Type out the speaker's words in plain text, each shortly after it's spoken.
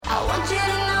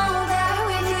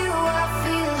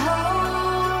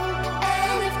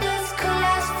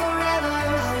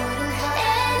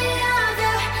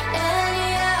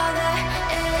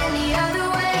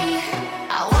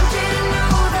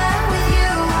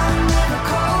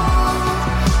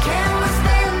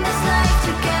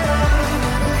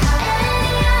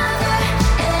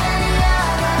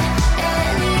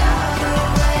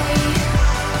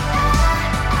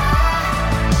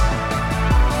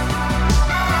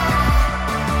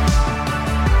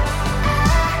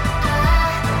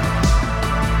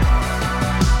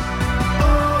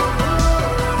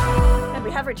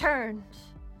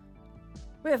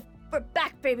We're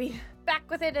back, baby. Back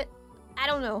with it. I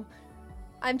don't know.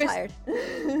 I'm tired.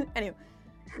 Anyway,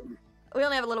 we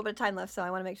only have a little bit of time left, so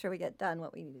I want to make sure we get done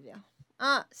what we need to do.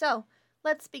 So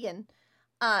let's begin.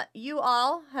 You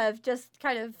all have just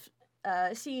kind of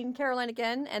seen Caroline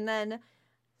again, and then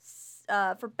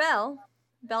for Belle,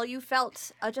 you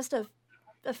felt just a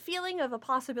feeling of a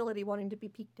possibility wanting to be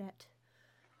peeked at.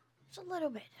 Just a little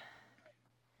bit.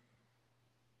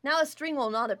 Now a string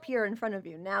will not appear in front of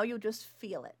you. Now you'll just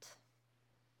feel it.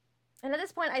 And at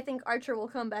this point, I think Archer will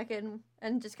come back in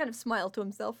and just kind of smile to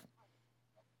himself.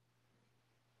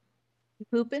 You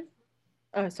pooping?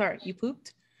 Sorry, you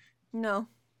pooped? No.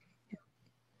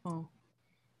 Oh.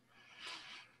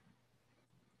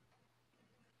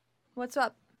 What's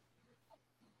up?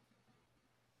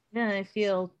 Yeah, I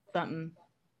feel something.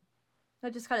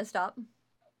 I just kind of stop.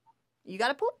 You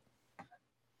gotta poop?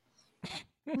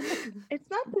 It's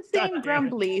not the same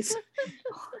grumblies.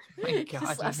 Oh my God,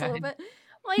 Just laughs a little bit.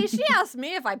 Well, she asked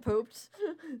me if I pooped.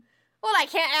 Well, I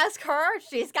can't ask her.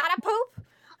 She's gotta poop.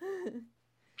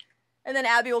 And then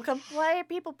Abby will come. Why are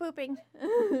people pooping?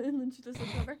 And then she just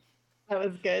looks over. That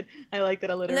was good. I like that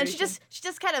alliteration. And then she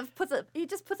just kind of puts a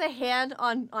hand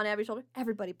on Abby's shoulder.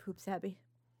 Everybody poops, Abby.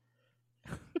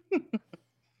 Can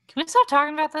we stop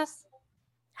talking about this?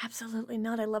 Absolutely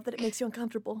not. I love that it makes you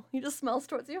uncomfortable. He just smells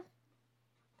towards you.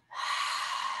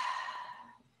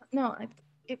 No,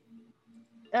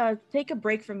 take a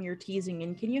break from your teasing,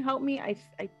 and can you help me? I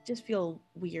just feel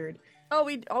weird.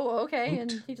 Okay.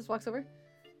 And he just walks over.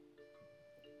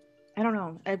 I don't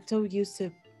know. I'm so used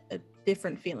to a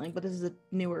different feeling, but this is a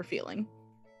newer feeling.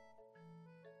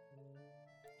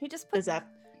 He just puts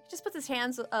his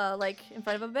hands like in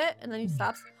front of him a bit, and then he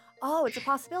stops. Oh, it's a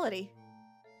possibility.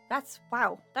 That's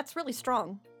really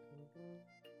strong.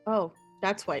 Oh,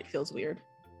 that's why it feels weird.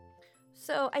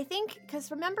 So I think,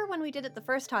 because remember when we did it the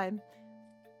first time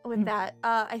with that,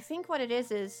 I think what it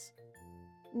is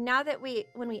now that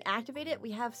when we activate it, we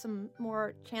have some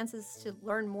more chances to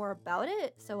learn more about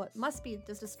it. So it must be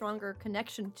just a stronger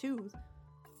connection to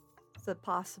the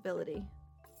possibility.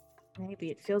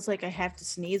 Maybe. It feels like I have to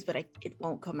sneeze, but it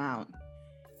won't come out.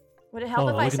 Would it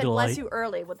help if I said bless you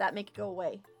early? Would that make it go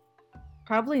away?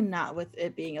 Probably not with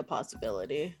it being a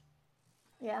possibility.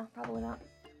 Yeah, probably not.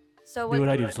 So what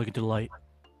I do is look at the light.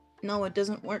 No, it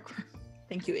doesn't work.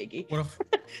 Thank you, Iggy. What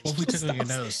if we tickle your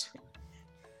nose?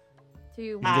 Do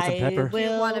you get some pepper? Do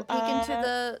you want to peek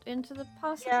into the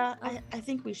possible? Yeah, I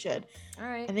think we should. All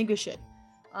right. I think we should.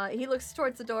 He looks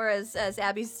towards the door as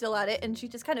Abby's still at it, and she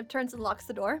just kind of turns and locks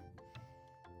the door.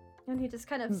 And he just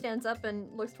kind of stands up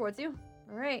and looks towards you.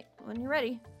 All right, when you're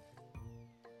ready.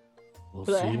 We'll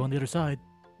see you on the other side.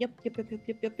 Yep.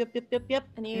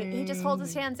 And he just holds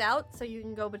his hands out so you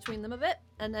can go between them a bit,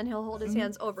 and then he'll hold his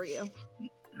hands over you.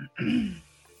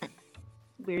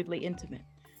 Weirdly intimate.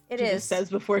 It she is. Just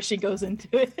says before she goes into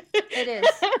it. It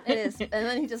is. And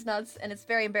then he just nods, and it's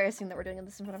very embarrassing that we're doing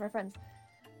this in front of our friends.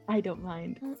 I don't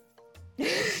mind. Let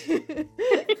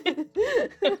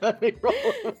me roll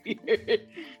a beard.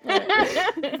 Go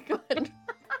ahead.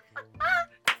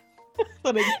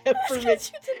 What I get for You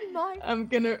didn't mind. I'm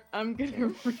gonna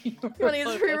re-roll. You want to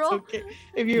use re-roll? Okay.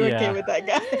 If you're okay with that,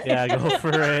 guy. Yeah, go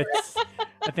for it.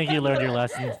 I think you learned your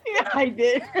lesson. Yeah, I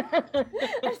did.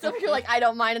 And so you're like, I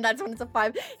don't mind, and that's when it's a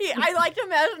 5. I like to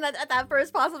imagine that at that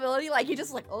first possibility, like he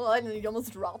just like, oh, and then he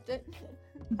almost dropped it.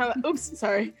 Oops,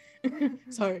 sorry.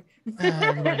 Sorry.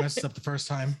 I messed up the first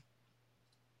time.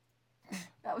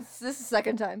 This is the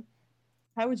second time.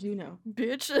 How would you know?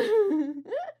 Bitch.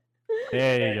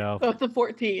 There you go. Oh, it's a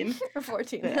 14. Or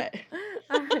 14.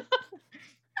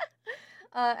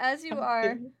 As you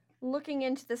are looking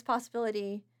into this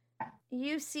possibility,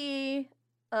 you see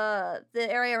the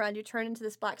area around you turn into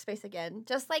this black space again.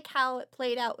 Just like how it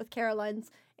played out with Caroline's,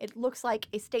 it looks like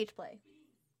a stage play.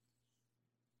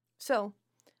 So,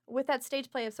 with that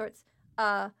stage play of sorts,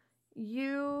 I'm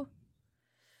trying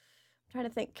to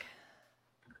think.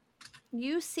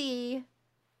 You see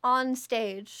on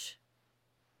stage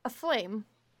a flame.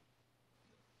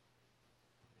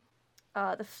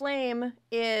 The flame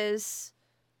is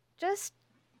just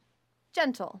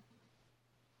gentle.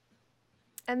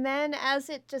 And then as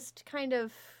it just kind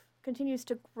of continues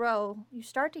to grow, you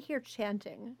start to hear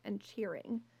chanting and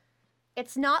cheering.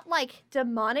 It's not like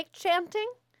demonic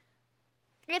chanting.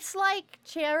 It's like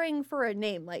cheering for a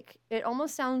name. Like, it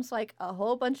almost sounds like a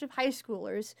whole bunch of high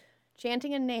schoolers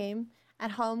chanting a name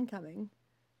at homecoming.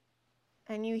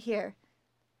 And you hear,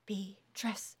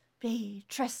 Beatrice,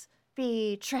 Beatrice,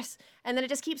 Beatrice. And then it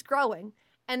just keeps growing.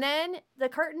 And then the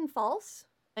curtain falls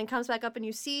and comes back up, and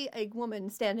you see a woman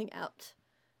standing out.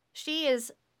 She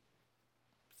is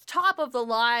top of the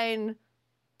line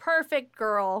perfect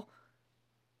girl,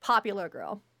 popular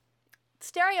girl.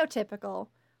 Stereotypical,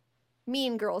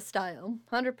 mean girl style,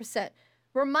 100%.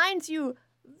 Reminds you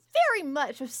very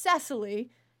much of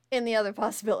Cecily in The Other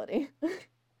Possibility.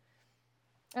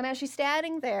 And as she's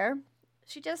standing there,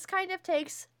 she just kind of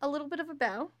takes a little bit of a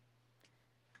bow.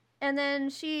 And then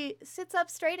she sits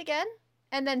up straight again.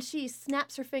 And then she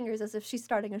snaps her fingers as if she's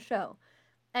starting a show.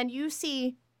 And you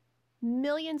see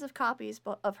millions of copies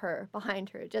of her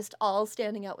behind her, just all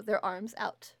standing out with their arms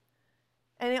out.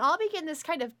 And they all begin this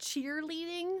kind of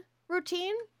cheerleading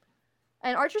routine.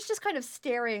 And Archer's just kind of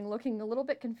staring, looking a little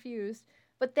bit confused.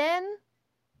 But then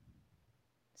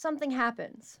something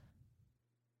happens.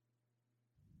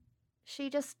 She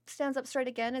just stands up straight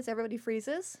again as everybody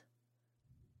freezes.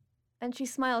 And she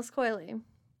smiles coyly.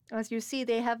 As you see,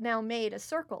 they have now made a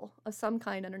circle of some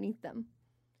kind underneath them.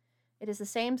 It is the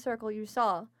same circle you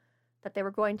saw that they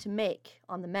were going to make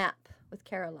on the map with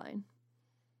Caroline.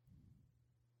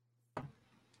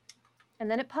 And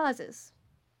then it pauses.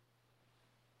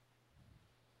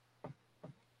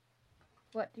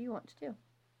 What do you want to do?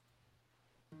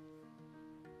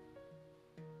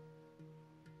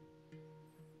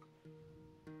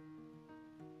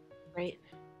 Right.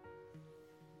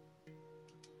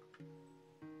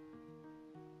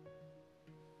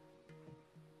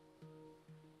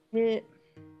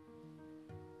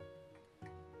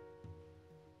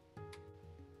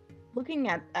 Looking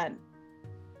at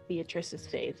Beatrice's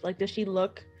face, like, does she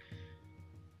look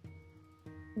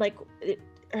like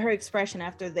her expression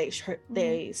after they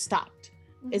stopped?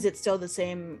 Mm-hmm. Is it still the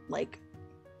same, like,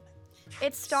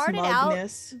 it started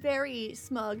smugness? out very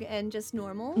smug and just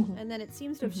normal, Mhm. and then it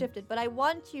seems to have Mhm. shifted. But I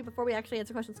want you, before we actually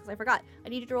answer questions, because I forgot, I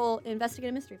need you to roll Investigate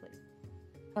a Mystery, please.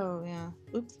 Oh yeah.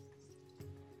 Oops.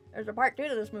 There's a part 2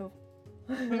 to this move.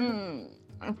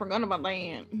 I forgot about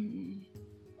that.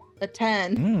 A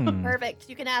 10. Mm. Perfect.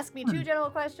 You can ask me 2 general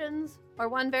questions or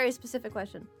 1 very specific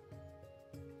question.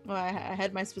 Well, I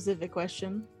had my specific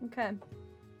question. Okay.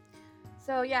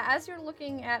 So yeah, as you're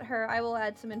looking at her, I will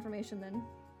add some information then.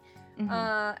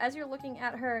 Mhm. As you're looking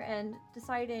at her and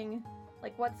deciding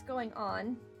like what's going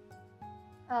on,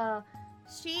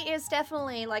 she is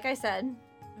definitely, like I said,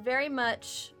 very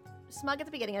much smug at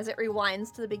the beginning as it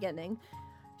rewinds to the beginning.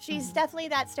 She's definitely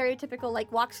that stereotypical,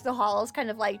 like, walks through the halls, kind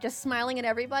of like just smiling at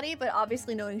everybody, but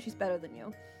obviously knowing she's better than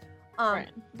you.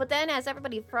 Right. But then as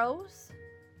everybody froze,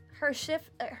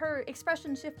 her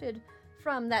expression shifted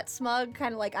from that smug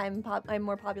kind of like I'm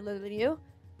more popular than you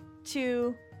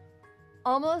to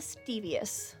almost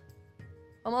devious,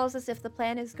 almost as if the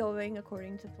plan is going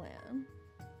according to plan.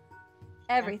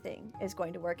 Everything is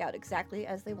going to work out exactly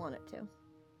as they want it to.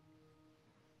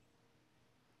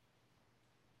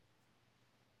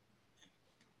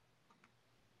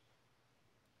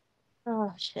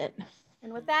 Oh shit.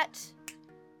 And with that,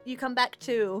 you come back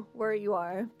to where you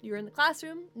are. You're in the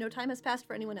classroom. No time has passed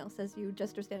for anyone else as you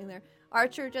just are standing there.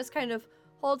 Archer just kind of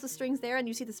holds the strings there, and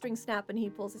you see the strings snap, and he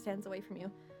pulls his hands away from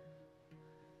you.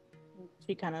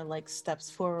 She kind of like steps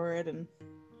forward and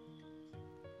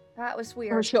That was her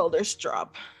weird. shoulders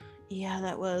drop. Yeah,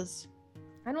 that was.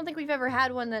 I don't think we've ever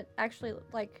had one that actually,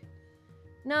 like...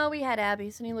 No, we had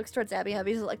Abby's, and he looks towards Abby.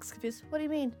 Abby's like confused. What do you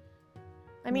mean?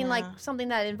 I mean, like, Yeah. something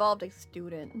that involved a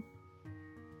student.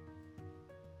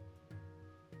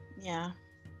 Yeah.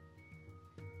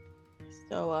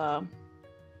 So,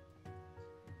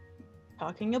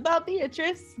 talking about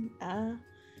Beatrice,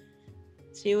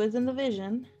 she was in the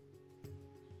vision,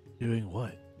 Doing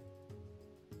what?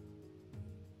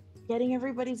 getting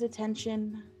everybody's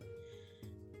attention,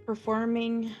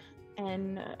 performing,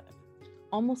 and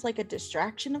almost like a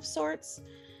distraction of sorts.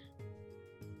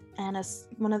 And as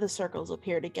one of the circles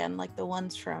appeared again, like the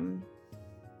ones from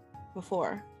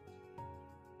before.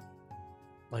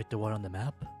 Like the one on the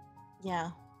map?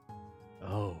 Yeah.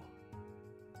 Oh.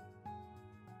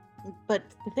 But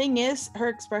the thing is, her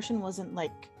expression wasn't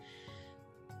like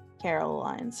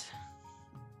Caroline's.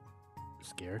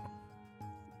 Scared?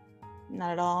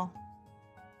 Not at all.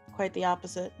 Quite the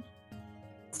opposite.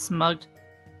 Smugged.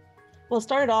 Well, it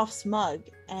started off smug,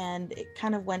 and it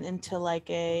kind of went into like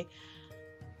a...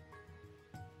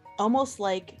 almost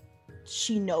like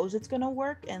she knows it's gonna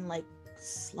work, and like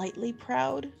slightly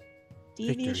proud.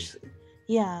 Devious. Victory.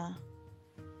 Yeah.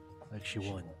 Like she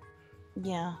won.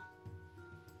 Yeah.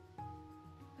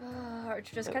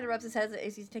 Archer just kind of rubs his head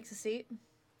as he takes a seat.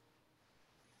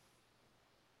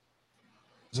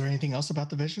 Is there anything else about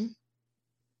the vision?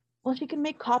 Well, she can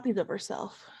make copies of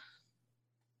herself.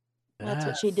 That's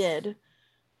what she did.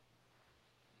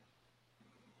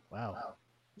 Wow.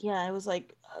 Yeah, it was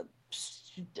like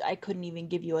I couldn't even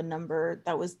give you a number.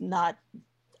 That was not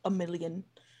a million.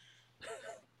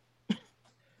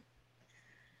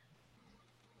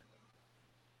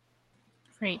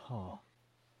 Great. Oh.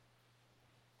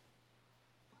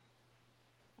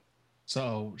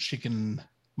 So she can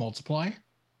multiply?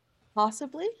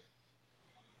 Possibly.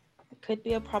 It could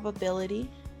be a probability.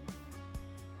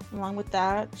 Along with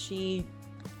that, she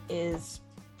is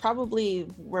probably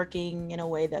working in a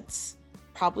way that's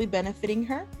probably benefiting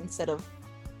her instead of,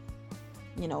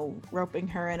 roping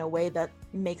her in a way that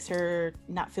makes her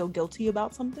not feel guilty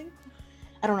about something.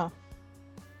 I don't know.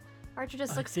 Archer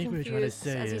just I looks think what you're trying to confused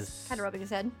say as he's is- kind of rubbing his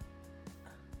head.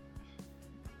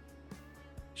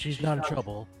 She's not in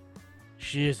trouble.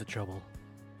 She is the trouble.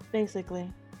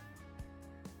 Basically.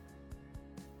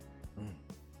 Mm.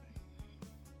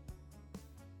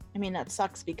 I mean, that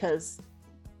sucks because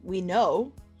we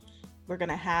know we're going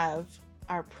to have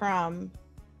our prom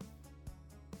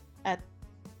at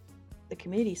the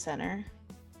community center.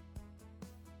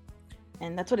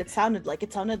 And that's what it sounded like.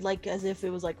 It sounded like as if it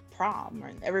was like prom,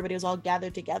 and everybody was all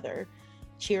gathered together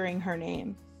cheering her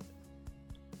name.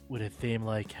 With a theme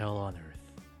like Hell on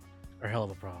Earth. Or Hell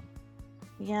of a Prom.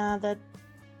 Yeah, that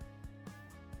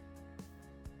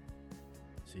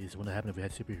See, this wouldn't happen if we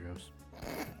had superheroes.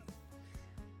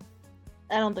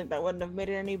 I don't think that wouldn't have made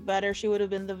it any better. She would have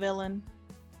been the villain.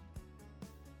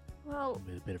 Well,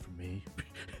 Made it better for me.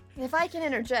 if I can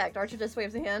interject, Archer just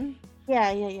waves a hand.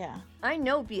 Yeah. I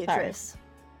know Beatrice.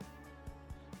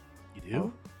 You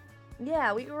do?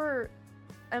 Yeah, we were.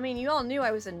 I mean, you all knew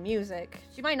I was in music.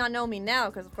 She might not know me now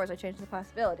because, of course, I changed the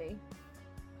possibility.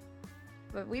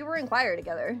 But we were in choir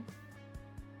together.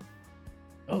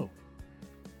 Oh.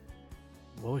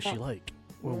 What was she like?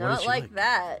 Or what is Not she like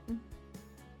that.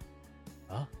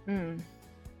 Huh? Hmm.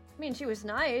 I mean, she was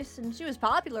nice and she was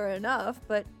popular enough,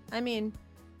 but I mean,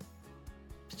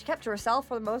 she kept to herself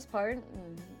for the most part.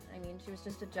 And, I mean, she was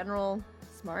just a general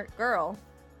smart girl.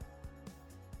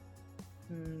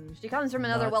 She comes from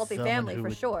another Not wealthy someone family who for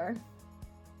would- sure.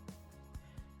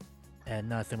 And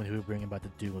not someone who would bring about the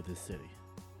doom of this city.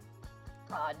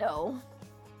 No.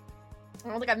 I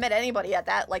don't think I've met anybody at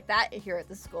that like that here at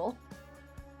this school.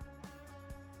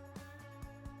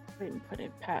 Wouldn't put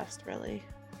it past, really.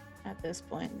 At this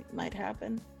point, it might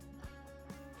happen.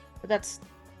 But that's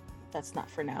not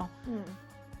for now.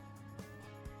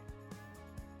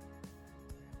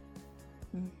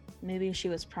 Maybe she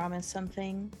was promised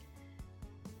something,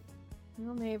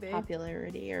 Well, maybe.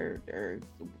 popularity, or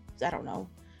I don't know,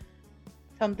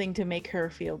 something to make her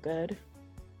feel good.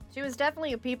 She was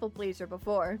definitely a people pleaser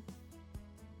before.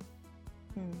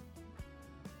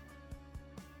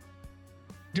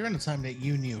 During the time that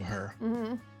you knew her,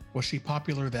 Mm-hmm. was she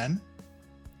popular then?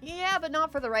 Yeah, but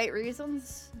not for the right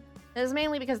reasons. It was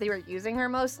mainly because they were using her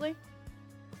mostly.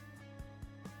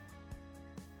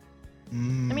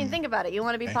 I mean, think about it. You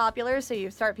want to be Okay. popular, so you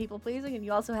start people pleasing, and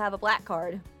you also have a black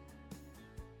card.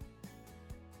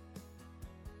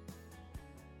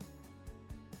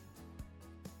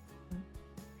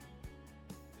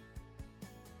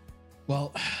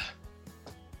 Well,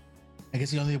 I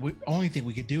guess the only thing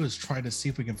we could do is try to see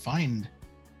if we can find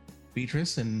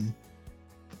Beatrice and,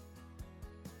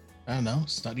 I don't know,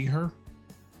 study her,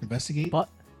 investigate. But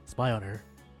spy on her.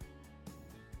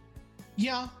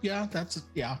 Yeah, yeah.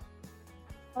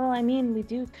 Well, I mean, we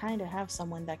do kind of have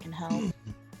someone that can help.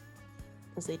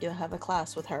 Because they do have a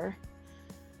class with her.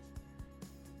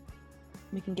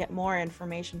 We can get more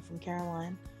information from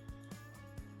Caroline.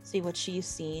 See what she's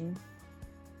seen.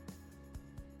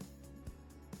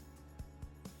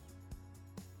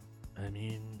 I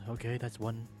mean, okay, that's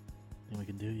one thing we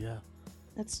can do, yeah.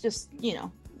 That's just,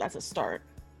 that's a start.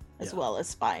 As Yeah. well as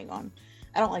spying on.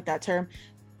 I don't like that term.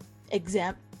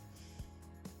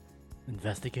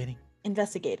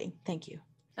 Investigating. Thank you.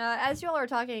 As you all are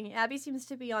talking, Abby seems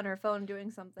to be on her phone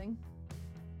doing something.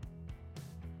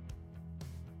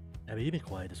 Abby, you've been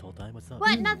quiet this whole time. What's up?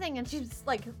 What? Nothing. And she's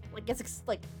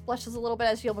blushes a little bit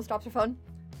as she almost drops her phone.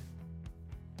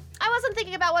 I wasn't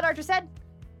thinking about what Archer said.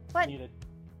 What?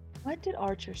 What did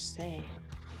Archer say?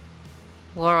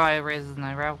 Lorelai raises an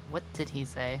eyebrow. What did he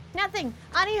say? Nothing.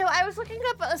 Anywho, I was looking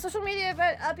up social media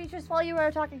about Beatrice while you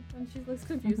were talking, and she looks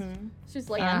confused. Mhm. She's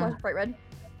like Ah. bright red.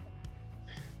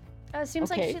 Seems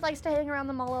like Okay. she likes to hang around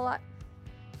the mall a lot.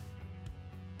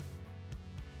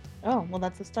 Oh, well,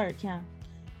 that's a start, yeah.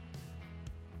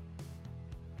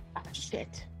 Ah,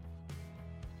 shit.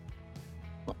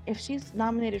 Well, if she's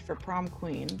nominated for prom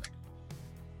queen,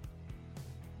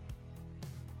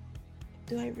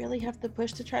 do I really have to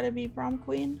push to try to be prom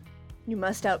queen? You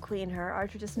must out queen her.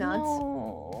 Archer just nods.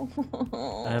 No.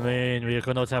 I mean, we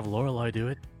could always have Lorelai do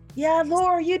it. Yeah,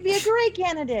 Laura, you'd be a great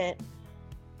candidate.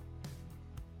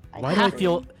 Why do I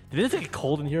feel... Did it get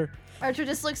cold in here? Archer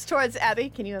just looks towards Abby.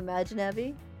 Can you imagine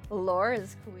Abby? Laura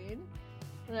is queen.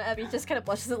 And Abby just kind of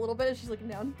blushes a little bit as she's looking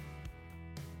down.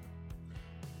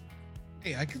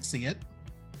 Hey, I can see it.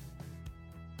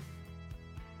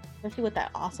 Especially with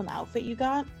that awesome outfit you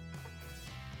got.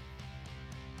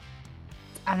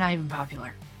 I'm not even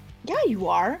popular. Yeah, you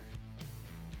are.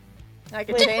 I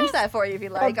can Wait. change that for you if you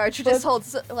like. Archer but- just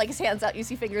holds like his hands out. You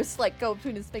see fingers like go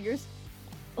between his fingers.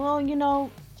 Well, you know,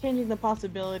 changing the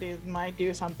possibilities might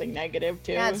do something negative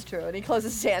too. That's true. And he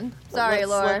closes his hand. So Sorry,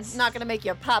 Laura. let's- Not gonna make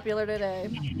you popular today.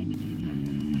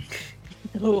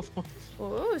 Ooh.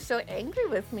 Ooh, so angry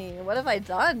with me. What have I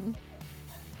done?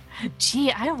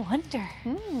 Gee, I wonder.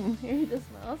 Here he just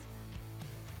smells.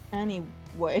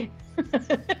 Anyway.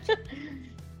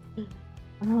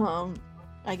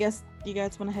 I guess you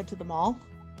guys want to head to the mall?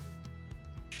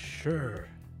 Sure.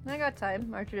 I got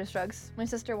time. Archer just shrugs. My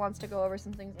sister wants to go over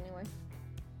some things anyway.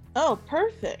 Oh,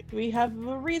 perfect. We have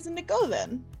a reason to go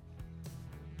then.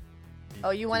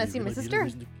 Oh, you wanna see my sister?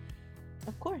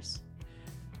 Of course.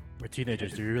 We're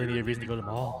teenagers. Do you really need a reason to go to the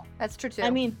mall? That's true too. I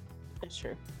mean, that's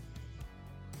true.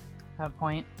 That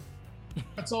point.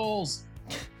 Pretzels.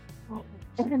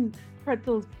 And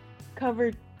pretzels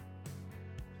covered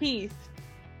teeth.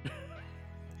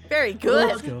 very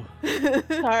Let's good. go.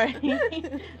 Sorry.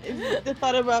 The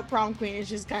thought about prom queen is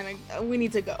just kind of, we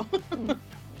need to go.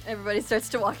 Everybody starts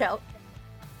to walk out.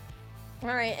 All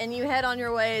right, and you head on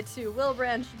your way to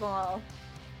Wilbranch Mall.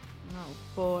 Oh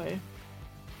boy.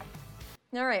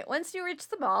 All right, once you reach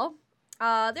the mall,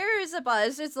 there is a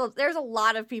buzz. There's a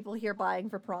lot of people here buying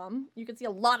for prom. You can see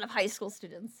a lot of high school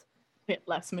students. Hit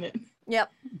last minute.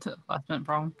 Yep. Last minute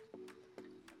problem.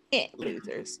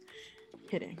 Losers.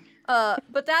 Kidding.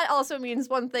 But that also means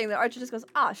one thing that Archer just goes,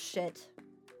 ah, shit.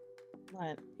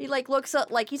 What? He like looks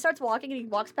up, like he starts walking and he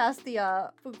walks past the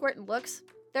food court and looks.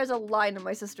 There's a line in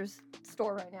my sister's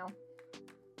store right now.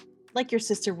 Like your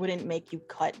sister wouldn't make you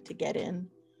cut to get in.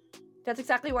 That's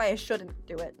exactly why I shouldn't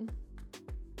do it.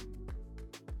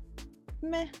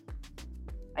 Meh.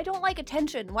 I don't like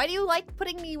attention. Why do you like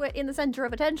putting me in the center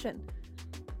of attention?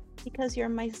 Because you're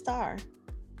my star.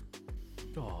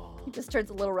 Oh. He just turns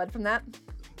a little red from that.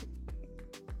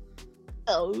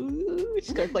 Oh,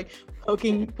 she starts like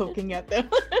poking at them.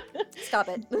 Stop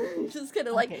it. Just kind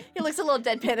of like, Okay. he looks a little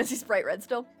deadpan as he's bright red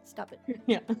still. Stop it.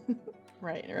 Yeah.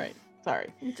 Right. Sorry.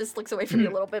 He just looks away from you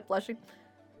a little bit, blushing.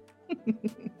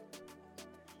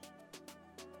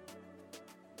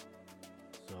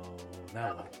 So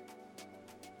now what?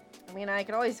 I mean, I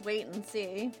could always wait and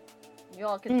see. You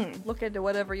all can look into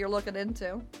whatever you're looking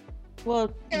into.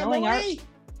 Well, knowing our Emily!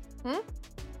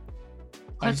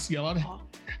 I just yell out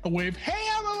a wave. Hey,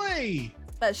 Emily!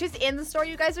 But she's in the store.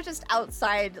 You guys are just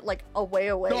outside, like, a way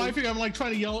away. No, I think I'm like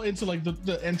trying to yell into like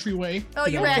the entryway. Oh,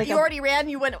 you know? ran. Like You a- already ran?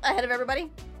 You went ahead of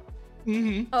everybody?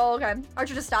 Mm-hmm. Oh, okay.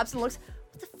 Archer just stops and looks.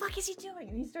 What the fuck is he doing?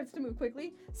 And he starts to move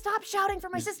quickly. Stop shouting for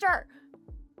my sister!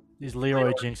 Is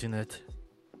Leroy jinxing it?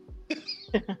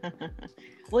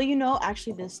 Well, you know,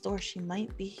 actually, this store, she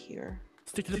might be here.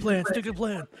 Stick to the plan. Stick to the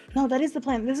plan. No, that is the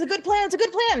plan. This is a good plan. It's a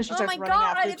good plan. And she Oh starts my running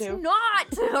god, after it's too.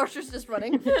 not! Archer's just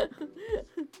running.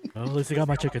 Oh, at least I got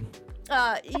my chicken.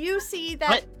 You see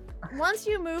that once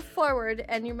you move forward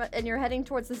and you're heading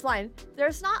towards this line,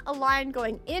 there's not a line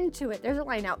going into it. There's a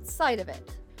line outside of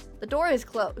it. The door is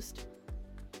closed.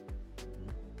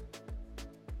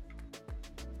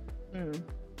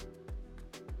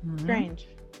 Strange.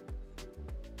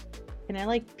 Can I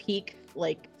like peek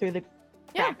like through the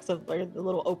Yeah. cracks of like, the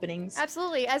little openings?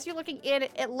 Absolutely. As you're looking in,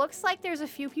 it looks like there's a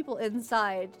few people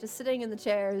inside, just sitting in the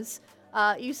chairs.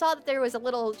 You saw that there was a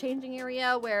little changing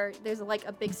area where there's like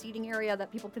a big seating area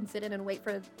that people can sit in and wait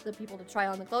for the people to try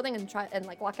on the clothing and try and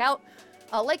like walk out,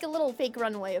 like a little fake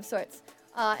runway of sorts.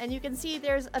 And you can see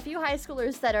there's a few high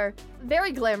schoolers that are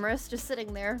very glamorous, just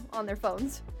sitting there on their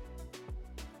phones.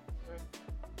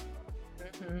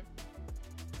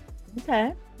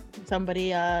 Okay.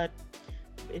 Somebody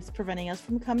is preventing us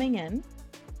from coming in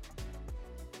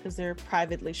because they're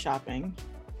privately shopping.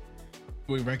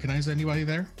 Do we recognize anybody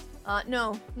there?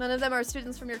 No, none of them are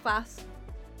students from your class.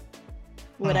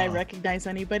 Would I Oh. recognize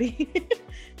anybody?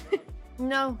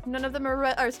 No, none of them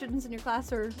are students in your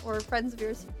class or friends of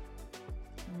yours.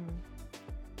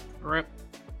 Rip.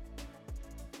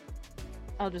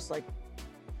 I'll just like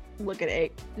look at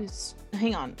A. Just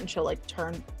hang on, and she'll like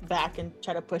turn back and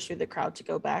try to push through the crowd to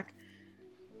go back.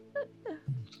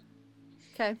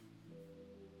 Okay.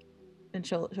 And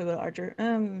she'll go to Archer.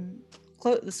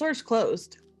 The store's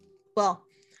closed. Well,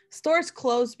 store's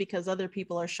closed because other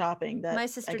people are shopping that My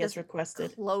sister I guess doesn't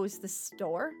requested. Close the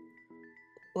store.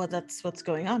 Well, that's what's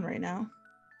going on right now.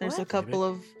 There's a What? couple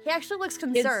of He actually looks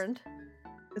concerned.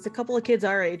 there's a couple of kids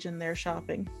our age and they're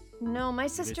shopping. No, my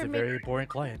It's sister a made. very boring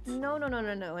client. No.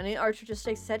 And Archer just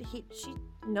like said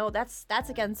no, that's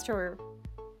against her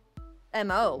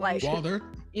MO. Like,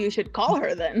 You should call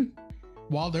her then.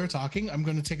 While they're talking, I'm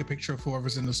going to take a picture of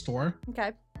whoever's in the store,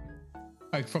 okay.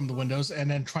 like from the windows, and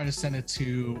then try to send it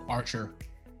to Archer.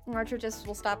 Archer just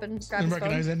will stop and grab Didn't his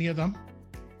recognize phone. any of them?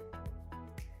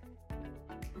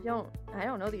 I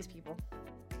don't know these people.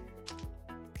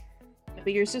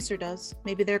 Maybe your sister does.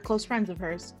 Maybe they're close friends of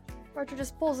hers. Archer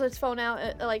just pulls his phone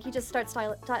out, like he just starts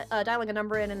dialing a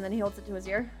number in, and then he holds it to his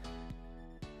ear.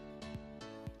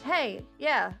 Hey,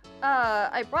 yeah,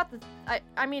 I brought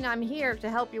I mean, I'm here to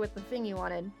help you with the thing you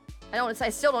wanted. I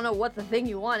still don't know what the thing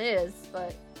you want is,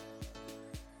 but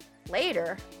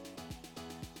later.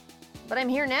 But I'm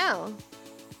here now.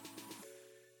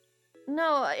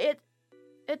 No,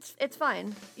 it's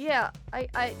fine. Yeah,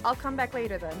 I'll come back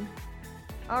later then.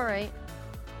 All right.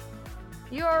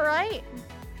 You all right?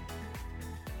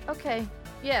 Okay.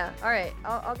 Yeah. All right.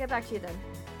 I'll get back to you then.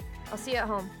 I'll see you at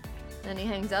home. And he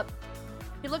hangs up.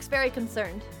 He looks very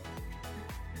concerned.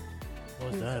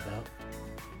 What was that about?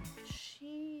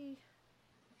 She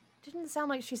didn't sound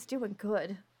like she's doing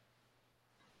good.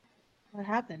 What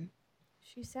happened?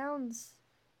 She sounds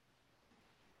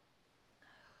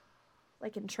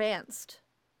like entranced.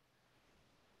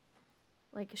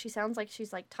 Like she sounds like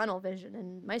she's like tunnel vision,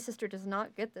 and my sister does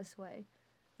not get this way.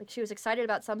 Like she was excited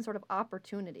about some sort of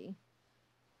opportunity.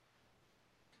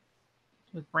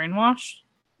 Was brainwashed?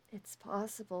 It's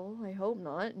possible. I hope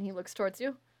not. And he looks towards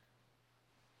you.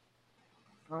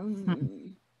 Oh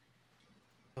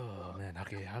man, how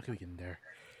can we get in there?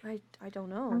 I don't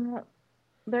know.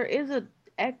 There is an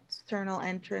external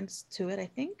entrance to it, I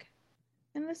think,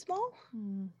 in this mall,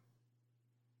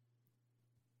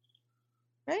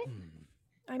 right?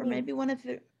 I Or mean, maybe one of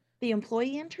the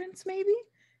employee entrance, maybe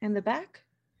in the back.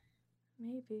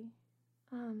 maybe.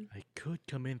 I could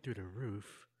come in through the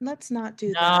roof. Let's not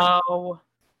do that. No.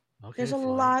 Okay, There's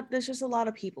fine. There's just a lot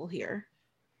of people here.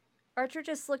 Archer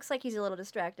just looks like he's a little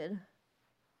distracted.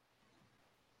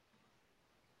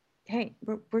 Hey,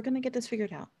 we're gonna get this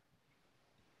figured out.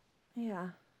 Yeah.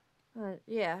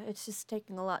 Yeah, it's just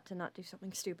taking a lot to not do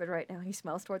something stupid right now. He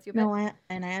smiles towards you a bit. No, I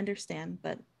understand,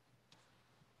 but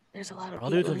there's a lot of I'll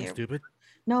do people something here. stupid.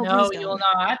 No, No, please you'll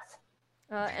don't. not.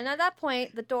 And at that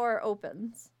point, the door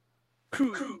opens.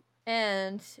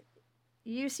 And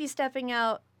you see stepping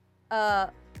out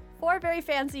 4 very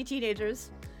fancy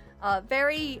teenagers.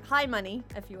 Very high money,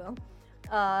 if you will.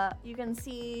 You can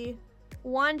see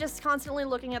one just constantly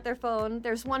looking at their phone.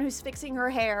 There's one who's fixing her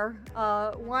hair.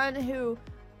 One who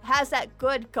has that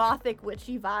good gothic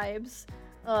witchy vibes.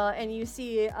 And you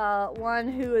see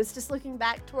one who is just looking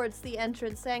back towards the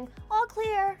entrance saying, "All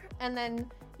clear." And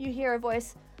then you hear a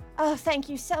voice, "Oh, thank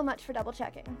you so much for double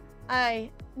checking. I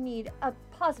need a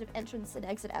positive entrance and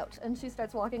exit out." And she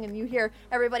starts walking, and you hear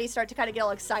everybody start to kind of get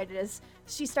all excited as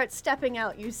she starts stepping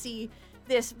out. You see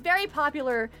this very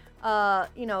popular,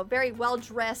 very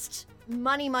well-dressed,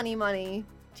 money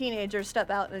teenager step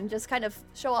out and just kind of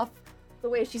show off the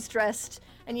way she's dressed.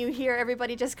 And you hear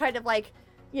everybody just kind of like,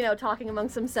 talking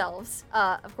amongst themselves.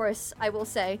 Of course, I will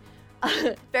say,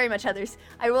 very much Heather's,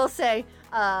 I will say,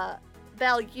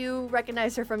 Belle, you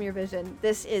recognize her from your vision.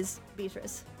 This is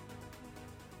Beatrice.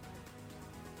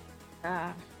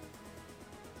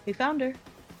 We found her.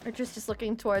 Archer's just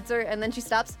looking towards her, and then she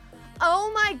stops.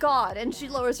 "Oh my god!" And she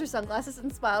lowers her sunglasses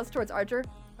and smiles towards Archer.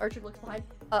 Archer looks behind.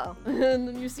 Uh-oh. And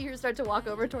then you see her start to walk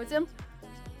over towards him.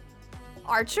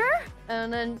 "Archer?"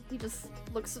 And then he just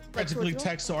looks like Practically towards you.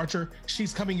 text to Archer,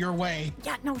 "She's coming your way."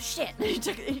 "Yeah, no shit." He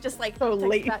just like So texts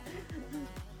late.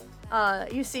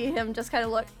 back. You see him just kind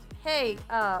of look. "Hey,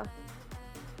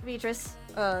 Beatrice."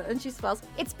 And she smiles.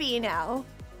 "It's B now."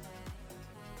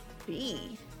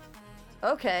 B.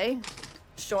 Okay.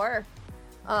 Sure.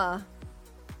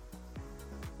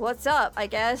 What's up, I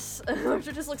guess?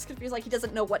 Archer just looks confused, like he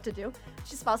doesn't know what to do.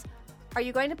 She smiles. "Are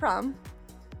you going to prom?"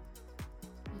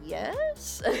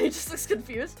 "Yes." He just looks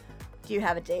confused. "Do you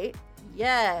have a date?"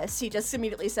 "Yes," he just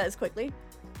immediately says quickly.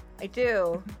 "I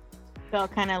do." Belle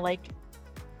kind of like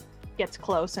gets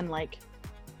close and like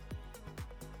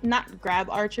not grab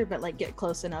Archer, but like get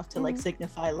close enough to like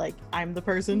signify like I'm the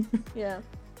person. Yeah.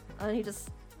 And he just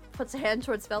puts a hand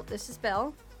towards Belle. "This is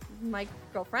Belle, my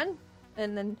girlfriend."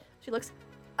 And then she looks,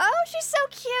 "Oh, she's so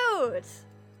cute.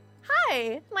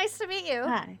 Hi, nice to meet you."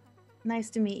 Hi, nice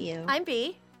to meet you. "I'm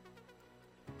B."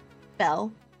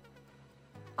 Belle.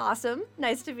 "Awesome,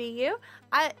 nice to meet you.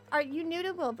 Are you new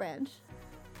to Wilbranch?"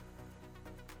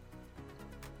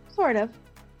 Sort of.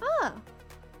 "Oh,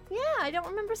 yeah, I don't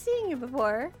remember seeing you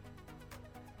before."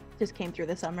 Just came through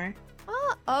the summer.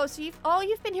 "Oh, Oh, so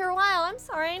you've been here a while. I'm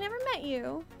sorry, I never met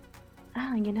you.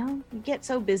 Ah, you get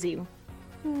so busy.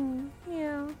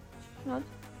 Yeah.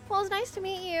 Well, it's nice to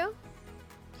meet you.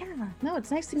 Yeah, no,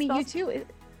 it's nice to meet you too.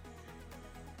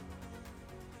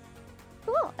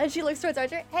 Cool. And she looks towards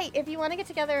Archer. Hey, if you want to get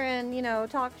together and,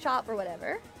 talk shop or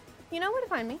whatever, you know where to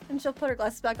find me. And she'll put her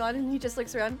glasses back on and he just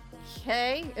looks around.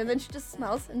 Okay. And then she just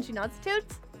smiles and she nods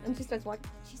toots. And she starts walking.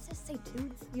 She says say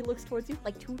toots. He looks towards you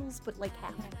like toodles, but like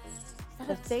half. Is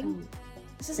that a thing?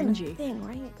 This isn't a thing,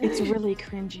 right? It's really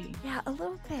cringy. Yeah, a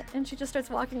little bit. And she just starts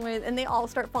walking away and they all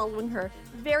start following her.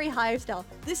 Very high style.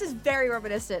 This is very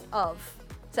reminiscent of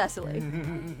Cecily.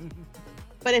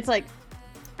 But it's like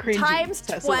cringy. Times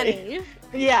Cecily.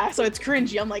 20. Yeah, so it's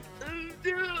cringy. I'm like,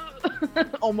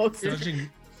 almost.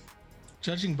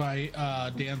 Judging by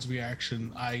Dan's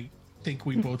reaction, I think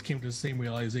we both came to the same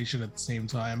realization at the same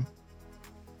time.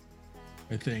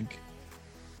 I think.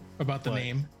 About the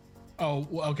name. Oh,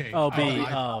 okay. Oh, B.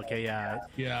 Okay, yeah.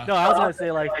 Yeah. No, I was gonna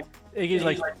say like, Iggy's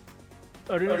like,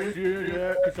 I didn't see it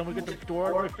yet. Could someone get the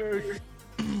door on my face?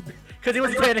 Because he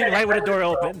was standing right when the door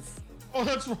opens. Oh,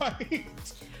 that's right.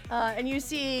 And you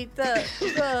see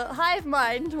the hive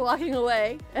mind walking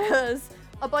away as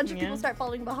a bunch of people start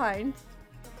falling behind.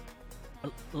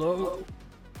 Hello?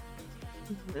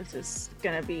 This is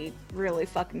gonna be really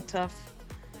fucking tough.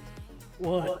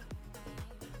 What?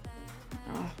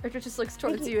 Richard just looks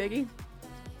towards you, Iggy.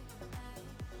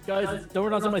 Guys, the door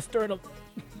knocks on my sternum.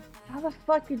 How the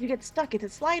fuck did you get stuck? It's a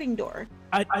sliding door.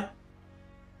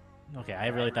 Okay, I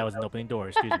really thought it was an opening door.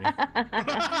 Excuse me. No,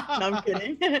 I'm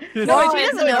kidding. No, she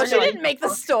doesn't know. She didn't make the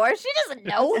store. She doesn't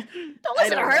know. Don't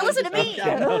listen to her. Listen to me.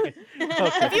 Okay.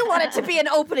 If you want it to be an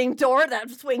opening door that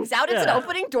swings out, it's an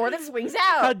opening door that swings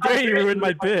out. How dare you ruin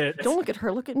my bit? Don't look at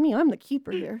her. Look at me. I'm the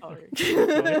keeper here.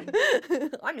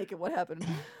 I make it what happened.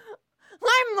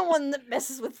 I'm the one that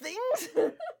messes with things.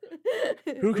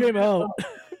 Who came out?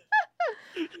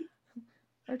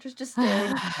 Archer's just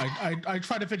staring. I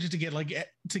try to fidget to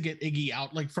get Iggy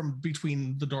out from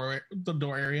between the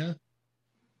door area.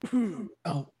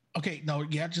 Oh, okay. No,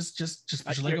 yeah, just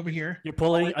put your leg over here. You're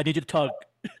pulling. I need you to tug.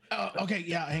 Okay,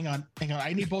 yeah. Hang on.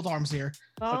 I need both arms here.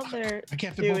 While they're I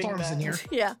can't fit both arms in here.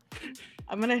 Yeah.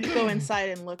 I'm gonna go inside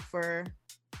and look for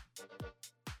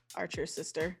Archer's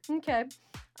sister. Okay.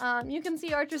 You can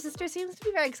see Archer's sister seems to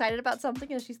be very excited about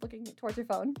something as she's looking towards her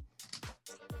phone.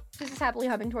 She's just happily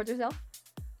humming towards herself.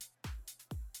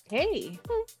 Hey.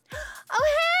 Oh,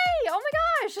 hey! Oh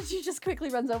my gosh! And she just quickly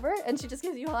runs over and she just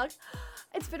gives you a hug.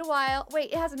 It's been a while.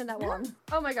 Wait, it hasn't been that long.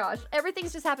 Oh my gosh.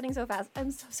 Everything's just happening so fast.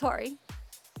 I'm so sorry.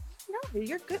 No,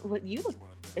 you're good. You look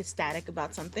ecstatic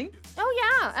about something.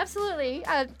 Oh yeah, absolutely.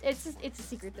 It's a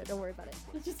secret though. Don't worry about it.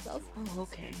 It just smells. Oh,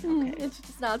 okay. And she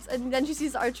just nods. And then she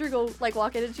sees Archer go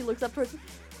walk in and she looks up towards him.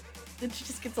 Then she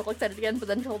just gets all excited again, but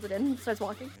then holds it in and starts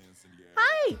walking.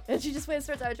 Hi! And she just waves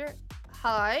towards Archer.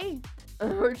 Hi.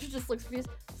 And Archer just looks confused.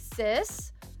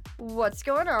 Sis, what's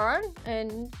going on?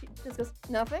 And she just goes,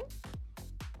 nothing.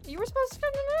 You were supposed to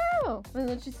come to know. And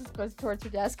then she just goes towards her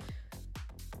desk.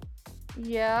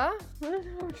 Yeah.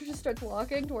 And Archer just starts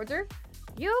walking towards her.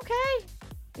 You okay?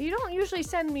 You don't usually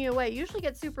send me away. You usually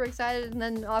get super excited and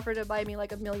then offer to buy me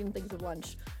like a million things at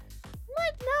lunch.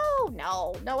 What?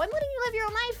 No. I'm letting you live your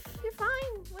own life. You're fine.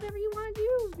 Whatever you want to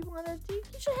do. You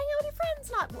should hang out with your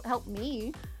friends, not help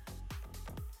me.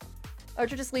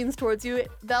 Archer just leans towards you.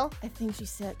 Belle, I think she's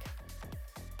sick.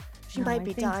 She might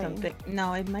be dying.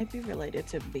 No, it might be related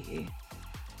to B.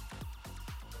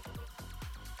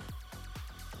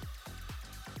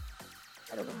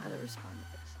 I don't know how to respond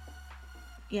to this.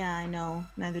 Yeah, I know.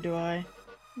 Neither do I.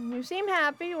 You seem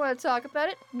happy. You want to talk about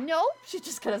it? No. She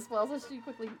just kind of smiles as she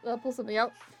quickly pulls something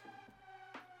out.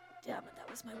 Damn it, that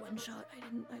was my one shot.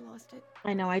 I lost it.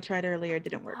 I know, I tried earlier. It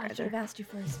didn't work I should either. have asked you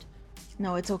first.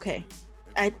 No, it's okay.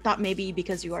 I thought maybe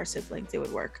because you are siblings, it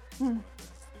would work.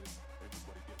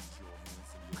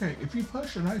 Okay, if you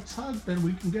push and I tug, then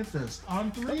we can get this.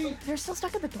 On 3. They're still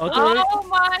stuck at the door. Oh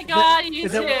my god, you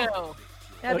two!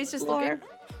 Abby's just looking.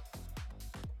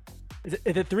 Is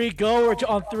it 3 go or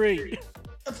on 3?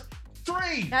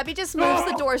 3! Abby just moves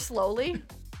the door slowly,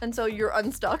 and so you're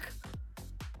unstuck.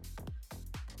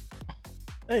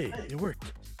 Hey, it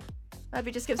worked.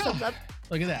 Abby just gives thumbs up.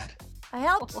 Look at that. I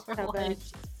helped.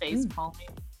 Face palming.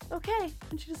 Okay.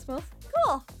 And she just smiles.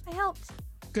 Cool. I helped.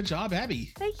 Good job,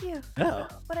 Abby. Thank you. Yeah.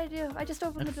 What'd I do? I just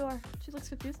opened the door. She looks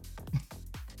confused.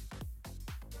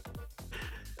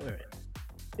 All right.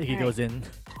 Iggy goes in.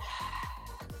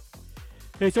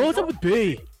 Hey, so what's up with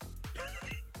B?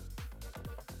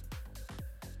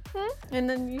 And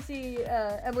then you see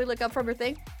Emily look up from her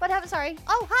thing. Sorry.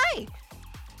 Oh, hi.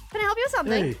 Can I help you with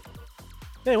something? Hey.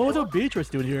 Hey, what was old Beatrice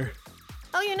doing here?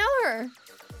 Oh, you know her.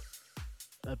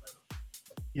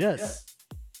 Yes.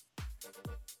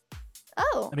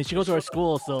 Oh, I mean, she goes to our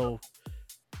school, so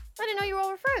I didn't know you all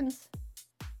were friends.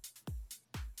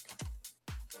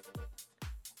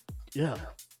 yeah.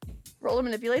 Roll to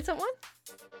manipulate someone?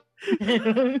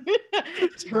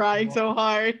 Trying so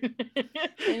hard.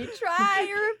 And you try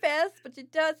your best, but you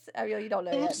just... I mean, you don't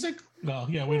know It yet. looks like. Well,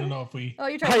 yeah, we don't know if we. Oh,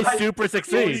 you tried. I super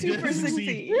succeed. Super Succeed.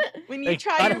 succeed. When you Like,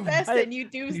 try I your don't- best I- and you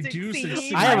do You do succeed.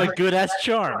 succeed. I have a good ass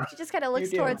charm. She just kind of looks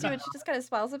do. towards you and she just kind of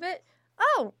smiles a bit.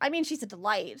 Oh, I mean, she's a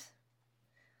delight.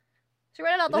 She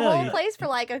rented out the Yeah, whole yeah. place for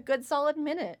like a good solid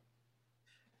minute.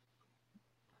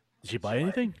 Did she buy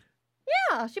anything?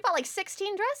 Yeah, she bought like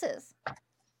 16 dresses.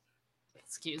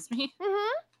 Excuse me.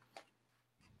 Mm-hmm.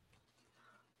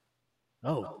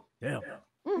 Oh, damn.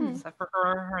 Mm-hmm. Is that for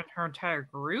her and her entire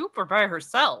group or by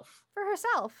herself? For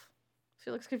herself.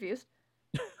 She looks confused.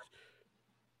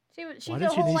 She Why did did a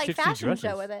she whole need like 16 fashion show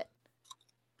dresses? with it.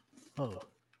 Oh.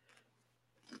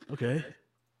 Okay.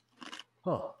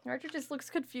 Oh. Archer just looks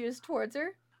confused towards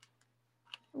her.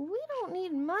 We don't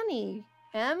need money,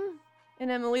 Em. And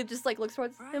Emily just like looks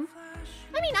towards him.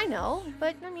 I mean, I know,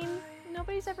 but I mean,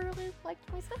 nobody's ever really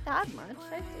liked my stuff that much.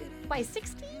 I buy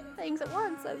 16 things at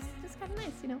once. That's just kind of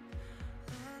nice, you know.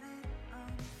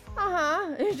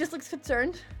 Uh-huh. He just looks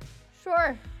concerned.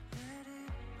 Sure.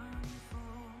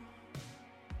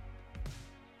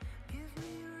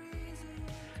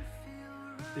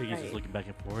 Iggy's Right. just looking back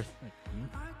and forth. Like,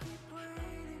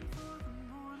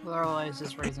 Laurel is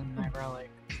just raising an eyebrow like,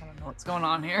 I don't know what's going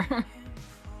on here.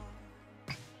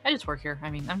 I just work here. I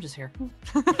mean, I'm just here.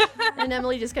 And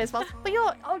Emily just kind of smiles. But you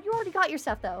already got your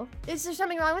stuff though. Is there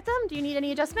something wrong with them? Do you need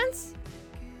any adjustments?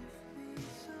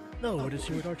 No, we're just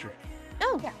here with Archer.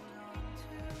 Oh, yeah.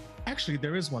 Actually,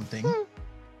 there is one thing.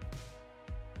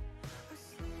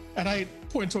 And I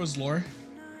point towards Lore.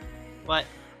 What?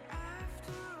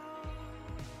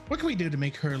 What can we do to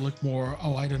make her look more,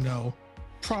 oh, I don't know,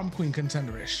 prom queen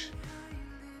contenderish?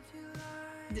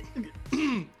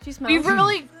 She smells. We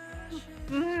really.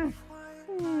 I'm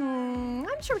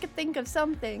sure we could think of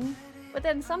something. But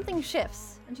then something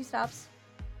shifts and she stops.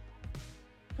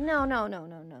 No.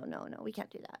 We can't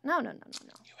do that. No. Knew it.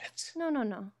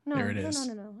 No. There it is.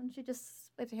 No. And she just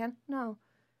waves her hand. No.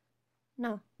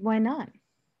 Why not?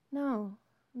 No.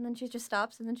 And then she just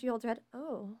stops and then she holds her head.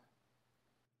 Oh.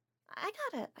 I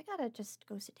gotta just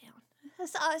go sit down.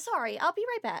 Sorry, I'll be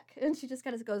right back. And she just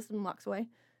kind of goes and walks away.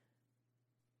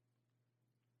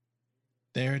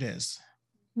 There it is.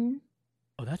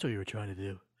 Oh, that's what you were trying to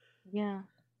do. Yeah.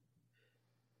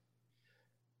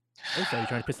 I thought you were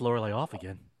trying to piss Lorelei off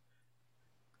again.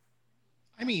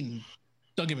 I mean,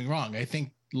 don't get me wrong. I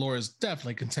think Laura's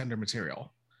definitely contender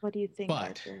material. What do you think, But-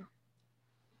 Archer?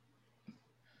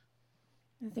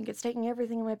 I think it's taking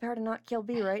everything in my power to not kill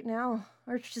B right now.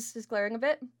 Arch just is glaring a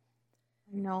bit.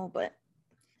 No, but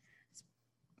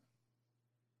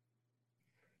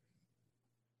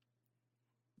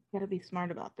gotta be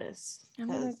smart about this I'm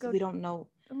gonna because go- we don't know.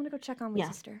 I'm gonna go check on my Yeah.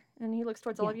 sister. And he looks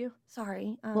towards all Yeah. of you.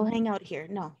 Sorry. We'll hang out here.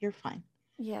 No, you're fine.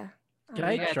 Yeah. Can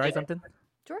I Yeah, try do- something?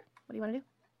 Sure. What do you want to do?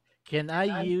 Can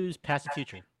I use passive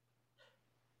future?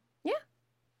 Yeah.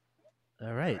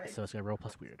 All right, so it's gonna roll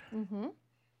plus weird. Mm-hmm.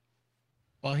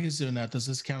 While he's doing that, does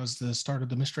this count as the start of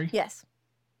the mystery? Yes.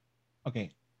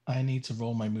 Okay, I need to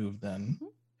roll my move then.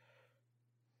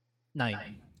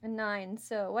 9. A 9.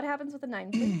 So what happens with a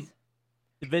 9, please?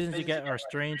 The visions you get are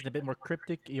strange and a bit more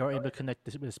cryptic. You are able to connect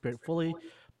with the spirit fully,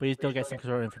 but you still get some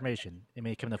sort of information. It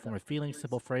may come in the form of feelings,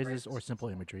 simple phrases, or simple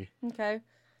imagery. Okay.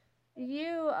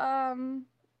 You are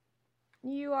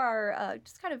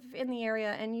just kind of in the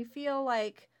area and you feel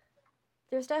like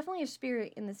there's definitely a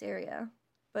spirit in this area,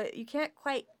 but you can't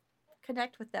quite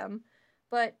connect with them.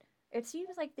 But it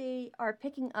seems like they are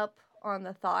picking up on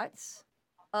the thoughts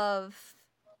of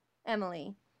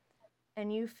Emily,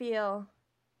 and you feel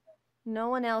no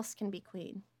one else can be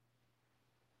queen.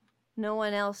 No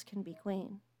one else can be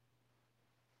queen.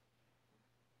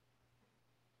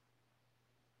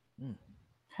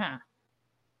 Huh.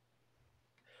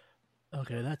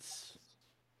 Okay, that's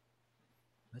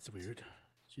weird.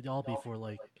 She'd all be for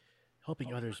like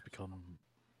helping others become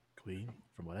queen,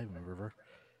 from what I remember of her.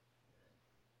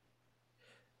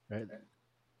 Right,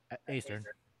 A's turn.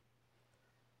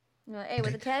 A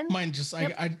with a 10. Mine just,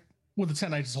 Yep. I with a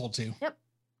 10, I just hold 2.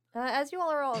 As you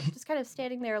all are all just kind of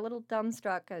standing there, a little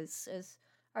dumbstruck, as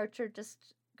Archer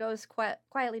just goes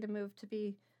quietly to move to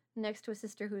be next to a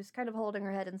sister who's kind of holding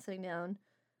her head and sitting down.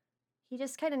 he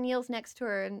just kind of kneels next to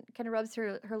her and kind of rubs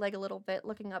her leg a little bit,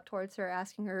 looking up towards her,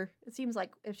 asking her, it seems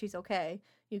like if she's okay.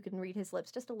 You can read his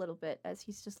lips just a little bit as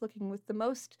he's just looking with the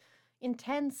most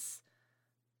intense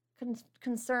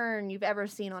concern you've ever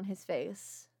seen on his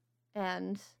face.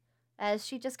 And as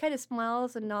she just kind of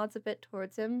smiles and nods a bit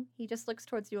towards him, he just looks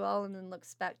towards you all and then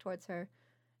looks back towards her.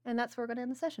 And that's where we're going to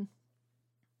end the session.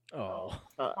 Oh.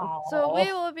 So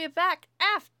we will be back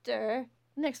after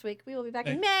next week. We will be back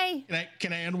in May.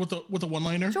 Can I end with a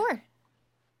one-liner? Sure.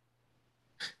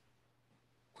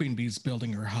 Queen Bee's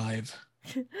building her hive.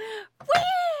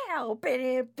 Wow!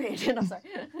 I'm sorry.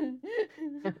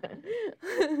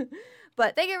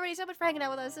 But thank you everybody so much for hanging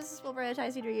out with us. This is Wilbranch High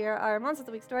Senior Year, our Monster of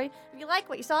the Week story. If you like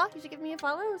what you saw, you should give me a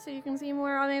follow so you can see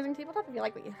more amazing tabletop. If you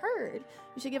like what you heard,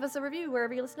 you should give us a review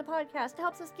wherever you listen to podcasts. It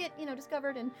helps us get,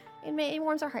 discovered, and it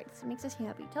warms our hearts. It makes us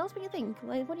happy. Tell us what you think.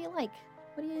 Like, what do you like?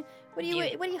 What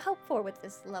do you hope for with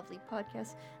this lovely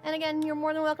podcast? And again, you're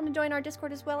more than welcome to join our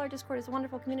Discord as well. Our Discord is a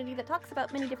wonderful community that talks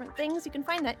about many different things. You can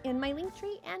find that in my link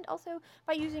tree and also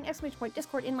by using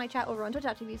 !Discord in my chat over on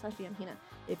twitch.tv/DMHina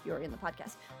if you're in the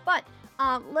podcast. But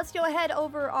let's go ahead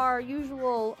over our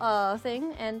usual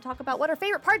thing and talk about what our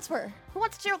favorite parts were. Who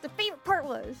wants to share what their favorite part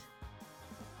was?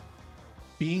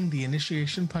 Being the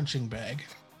initiation punching bag.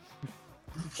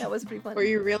 That was pretty funny. Were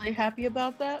you really happy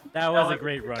about that? That was a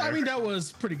great runner. I mean, that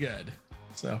was pretty good.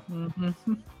 So.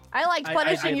 Mm-hmm. I liked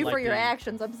punishing you like for your the-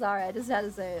 actions. I'm sorry. I just had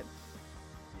to say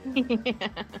it.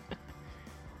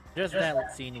 Just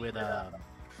that scene with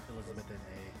Elizabeth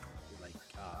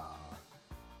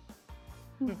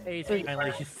and Ace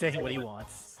finally saying what he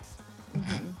wants.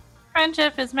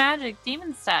 Friendship is magic,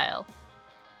 demon style.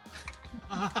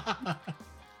 That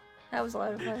was a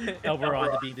lot of fun.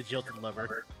 Elberon being the jilted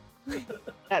lover.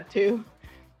 That too.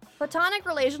 Platonic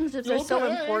relationships are so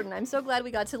Okay. important. I'm so glad we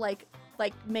got to like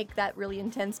make that really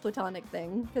intense platonic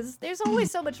thing, because there's always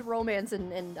so much romance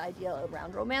and idea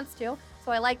around romance too.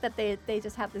 So I like that they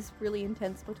just have this really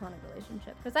intense platonic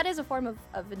relationship, because that is a form of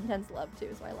intense love too.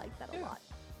 So I like that a lot.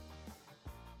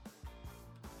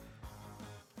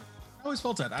 I always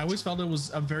felt that. I always felt it was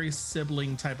a very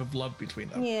sibling type of love between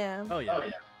them. Yeah, Oh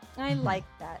yeah. I like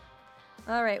that.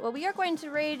 All right, well, we are going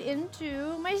to raid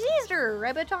into my sister,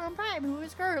 Rabbiton Prime, who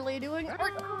is currently doing art.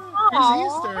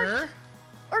 Here's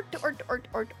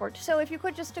Art. So if you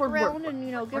could just stick around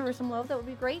and, give her some love, that would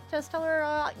be great. Just tell her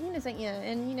Ina sent you,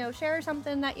 and, share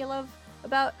something that you love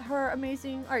about her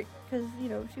amazing art, because,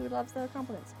 she would love the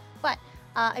compliments. But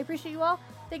I appreciate you all.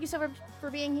 Thank you so much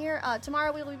for being here.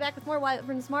 Tomorrow we will be back with more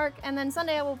Wyvern's Mark, and then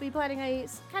Sunday I will be planning a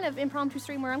kind of impromptu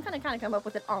stream where I'm kind of come up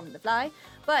with it on the fly.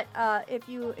 But if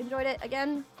you enjoyed it,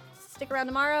 again, stick around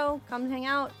tomorrow. Come hang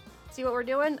out, see what we're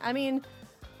doing. I mean,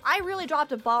 I really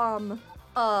dropped a bomb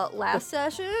last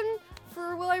session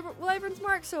for Wyvern's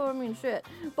Mark, so I mean, shit.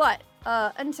 But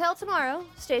until tomorrow,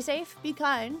 stay safe, be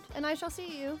kind, and I shall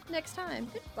see you next time.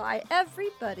 Goodbye,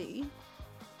 everybody.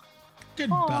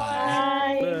 Goodbye.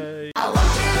 Bye. I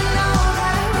want you to know